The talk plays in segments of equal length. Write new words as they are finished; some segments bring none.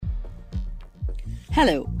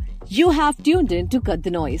Hello, you have tuned in to Cut the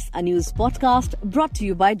Noise, a news podcast brought to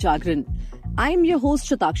you by Adjourns. I'm your host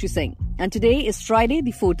Shatakshi Singh, and today is Friday,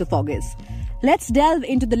 the 4th of August. Let's delve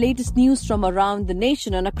into the latest news from around the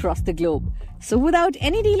nation and across the globe. So without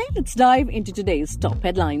any delay, let's dive into today's top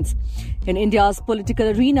headlines. In India's political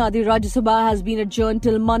arena, the Rajya Sabha has been adjourned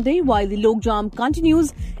till Monday while the Logjam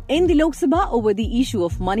continues in the Lok Sabha over the issue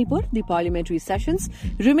of Manipur. The parliamentary sessions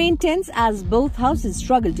remain tense as both houses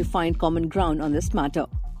struggle to find common ground on this matter.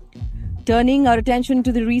 Turning our attention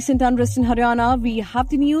to the recent unrest in Haryana, we have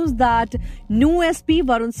the news that new SP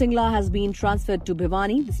Varun Singla has been transferred to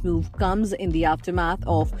Bhiwani. This move comes in the aftermath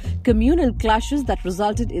of communal clashes that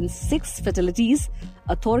resulted in 6 fatalities.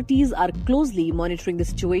 Authorities are closely monitoring the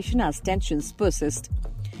situation as tensions persist.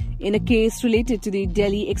 In a case related to the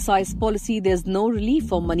Delhi excise policy, there's no relief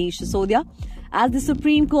for Manish Sisodia, as the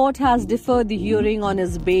Supreme Court has deferred the hearing on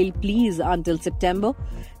his bail pleas until September.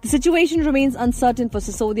 The situation remains uncertain for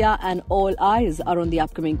Sisodia and all eyes are on the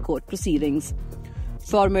upcoming court proceedings.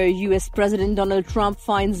 Former US President Donald Trump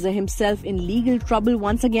finds himself in legal trouble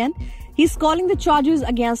once again. He's calling the charges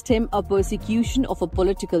against him a persecution of a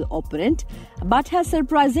political opponent, but has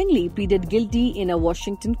surprisingly pleaded guilty in a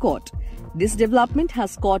Washington court. This development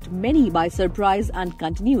has caught many by surprise and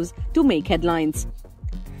continues to make headlines.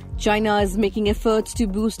 China is making efforts to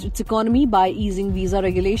boost its economy by easing visa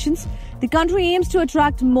regulations. The country aims to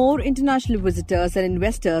attract more international visitors and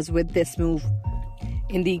investors with this move.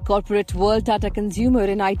 In the corporate world, Tata Consumer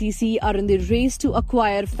and ITC are in the race to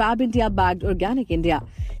acquire Fab India-backed Organic India.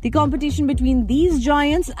 The competition between these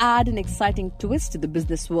giants add an exciting twist to the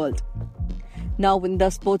business world. Now, in the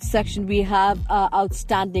sports section, we have an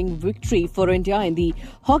outstanding victory for India in the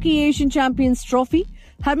Hockey Asian Champions Trophy.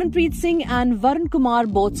 Harmanpreet Singh and Varun Kumar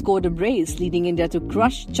both scored a brace, leading India to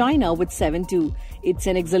crush China with 7-2. It's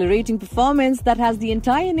an exhilarating performance that has the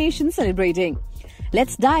entire nation celebrating.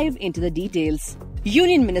 Let's dive into the details.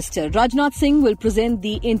 Union Minister Rajnath Singh will present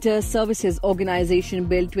the Inter-Services Organisation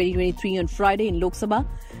Bill 2023 on Friday in Lok Sabha.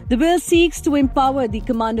 The bill seeks to empower the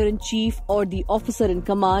Commander-in-Chief or the Officer in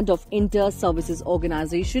Command of Inter-Services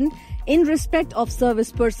Organisation in respect of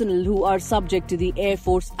service personnel who are subject to the Air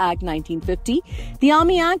Force Act 1950, the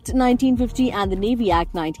Army Act 1950 and the Navy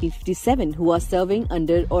Act 1957 who are serving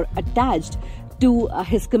under or attached to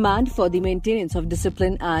his command for the maintenance of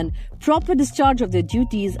discipline and proper discharge of their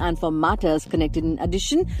duties and for matters connected in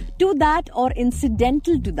addition to that or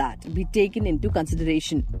incidental to that be taken into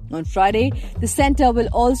consideration. On Friday, the centre will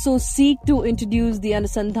also seek to introduce the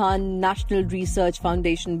Anusandhan National Research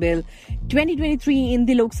Foundation Bill 2023 in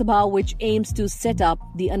the Lok Sabha, which aims to set up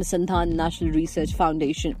the Anusandhan National Research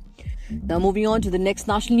Foundation. Now moving on to the next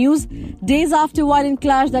national news. Days after violent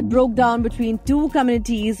clash that broke down between 2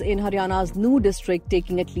 communities in Haryana's New district,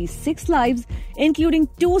 taking at least 6 lives, including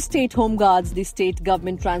 2 state home guards, the state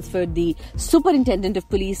government transferred the Superintendent of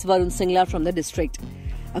Police Varun Singla from the district.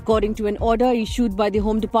 According to an order issued by the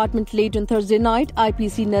Home Department late on Thursday night,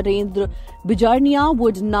 IPC Narendra Bijarnia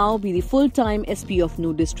would now be the full-time SP of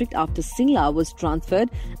New district after Singla was transferred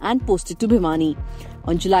and posted to Bhiwani.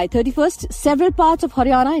 On July 31st, several parts of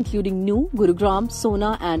Haryana, including New, Gurugram,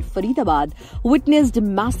 Sona and Faridabad, witnessed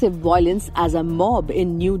massive violence as a mob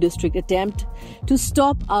in New district attempt to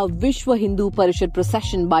stop a Vishwa Hindu Parishad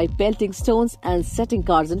procession by pelting stones and setting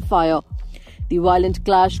cars on fire. The violent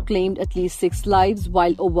clash claimed at least 6 lives,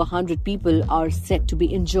 while over 100 people are said to be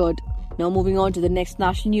injured. Now moving on to the next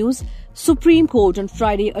national news. Supreme Court on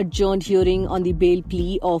Friday adjourned hearing on the bail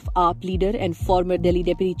plea of AAP leader and former Delhi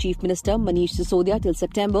Deputy Chief Minister Manish Sisodia till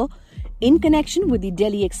September in connection with the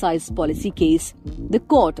Delhi excise policy case. The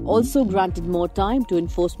court also granted more time to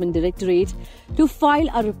Enforcement Directorate to file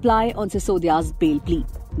a reply on Sisodia's bail plea.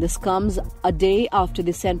 This comes a day after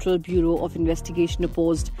the Central Bureau of Investigation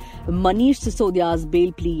opposed Manish Sisodia's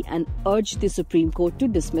bail plea and urged the Supreme Court to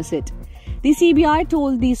dismiss it. The CBI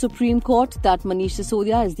told the Supreme Court that Manish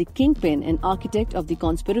Sisodia is the kingpin and architect of the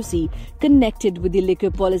conspiracy connected with the liquor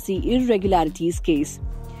policy irregularities case.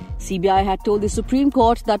 CBI had told the Supreme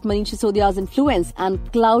Court that Manish Sisodia's influence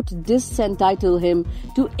and clout disentitle him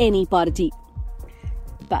to any party.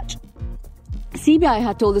 CBI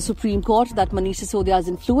had told the Supreme Court that Manish Sisodia's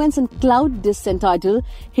influence and clout disentitle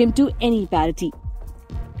him to any party.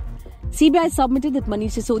 CBI submitted that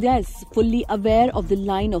Manish Sisodia is fully aware of the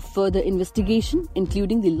line of further investigation,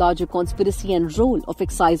 including the larger conspiracy and role of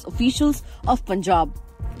excise officials of Punjab.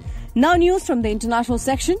 Now news from the international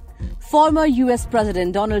section. Former US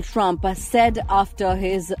President Donald Trump has said after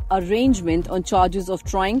his arraignment on charges of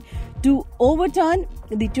trying to overturn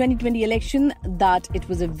the 2020 election that it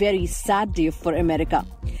was a very sad day for America.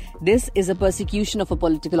 This is a persecution of a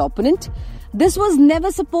political opponent. This was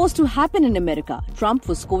never supposed to happen in America, Trump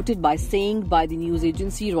was quoted by saying by the news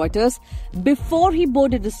agency Reuters before he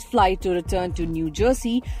boarded his flight to return to New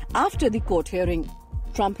Jersey after the court hearing.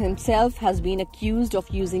 Trump himself has been accused of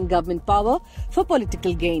using government power for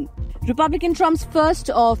political gain. Republican Trump's first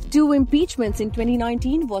of two impeachments in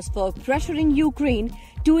 2019 was for pressuring Ukraine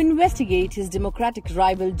to investigate his Democratic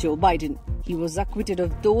rival Joe Biden. He was acquitted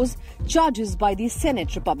of those charges by the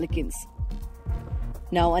Senate Republicans.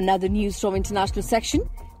 Now another news from international section.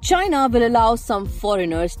 China will allow some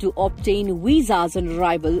foreigners to obtain visas on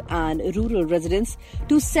arrival and rural residents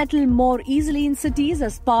to settle more easily in cities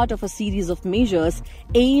as part of a series of measures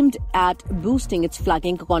aimed at boosting its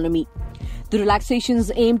flagging economy. The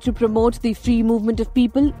relaxations aim to promote the free movement of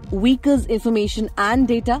people, weakens information and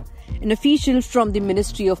data, an official from the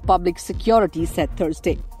Ministry of Public Security said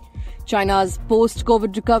Thursday. China's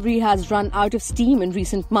post-COVID recovery has run out of steam in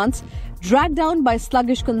recent months, dragged down by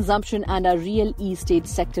sluggish consumption and a real estate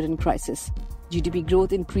sector in crisis. GDP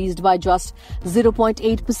growth increased by just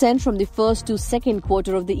 0.8% from the first to second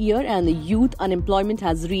quarter of the year, and the youth unemployment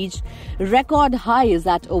has reached record highs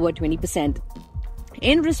at over 20%.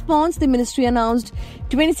 In response, the ministry announced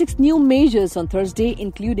 26 new measures on Thursday,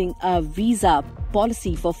 including a visa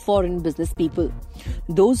policy for foreign business people.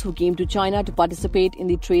 Those who came to China to participate in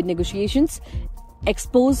the trade negotiations,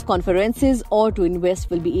 expose conferences or to invest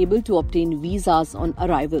will be able to obtain visas on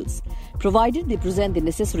arrivals, provided they present the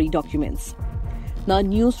necessary documents. Now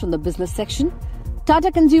news from the business section.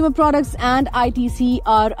 Tata Consumer Products and ITC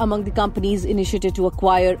are among the companies initiated to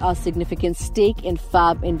acquire a significant stake in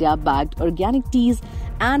Fab India-backed organic teas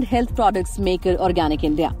and health products maker Organic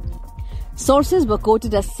India. Sources were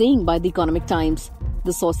quoted as saying by the Economic Times.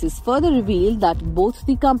 The sources further revealed that both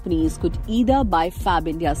the companies could either buy Fab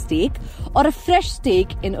India's stake or a fresh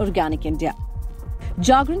stake in Organic India.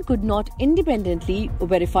 Jagran could not independently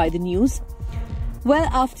verify the news. Well,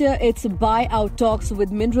 after its buyout talks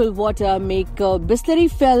with mineral water maker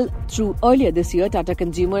Bisleri fell through earlier this year, Tata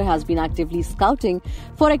Consumer has been actively scouting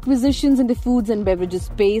for acquisitions in the foods and beverages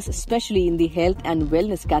space, especially in the health and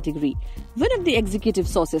wellness category, one of the executive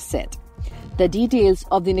sources said. The details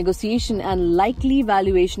of the negotiation and likely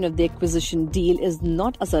valuation of the acquisition deal is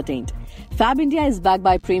not ascertained. Fab India is backed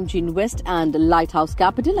by Premji Invest and Lighthouse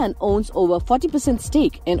Capital and owns over 40%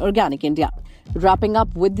 stake in Organic India. Wrapping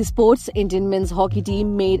up with the sports, Indian men's hockey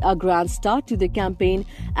team made a grand start to the campaign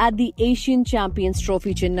at the Asian Champions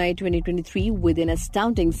Trophy Chennai 2023 with an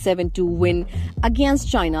astounding 7-2 win against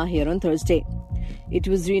China here on Thursday. It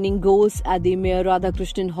was raining goals at the Mayor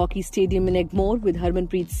Radhakrishnan Hockey Stadium in Egmore with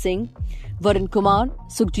Harmanpreet Singh, Varun Kumar,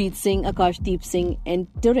 Sukhjit Singh, Akashdeep Singh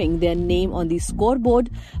entering their name on the scoreboard,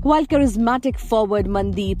 while charismatic forward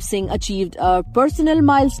Mandeep Singh achieved a personal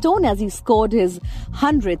milestone as he scored his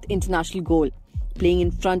 100th international goal. Playing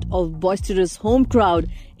in front of boisterous home crowd,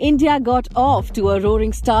 India got off to a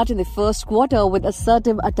roaring start in the first quarter with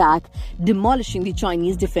assertive attack, demolishing the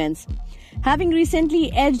Chinese defense. Having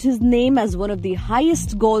recently edged his name as one of the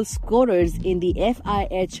highest goal scorers in the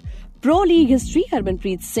FIH Pro League history,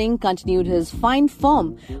 Harmanpreet Singh continued his fine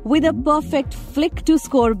form with a perfect flick to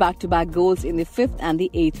score back-to-back goals in the 5th and the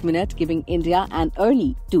 8th minute, giving India an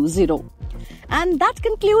early 2-0. And that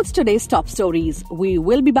concludes today's top stories. We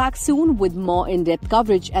will be back soon with more in-depth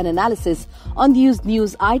coverage and analysis on these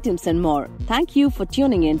news items and more. Thank you for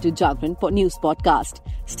tuning in to Jagran News Podcast.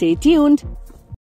 Stay tuned.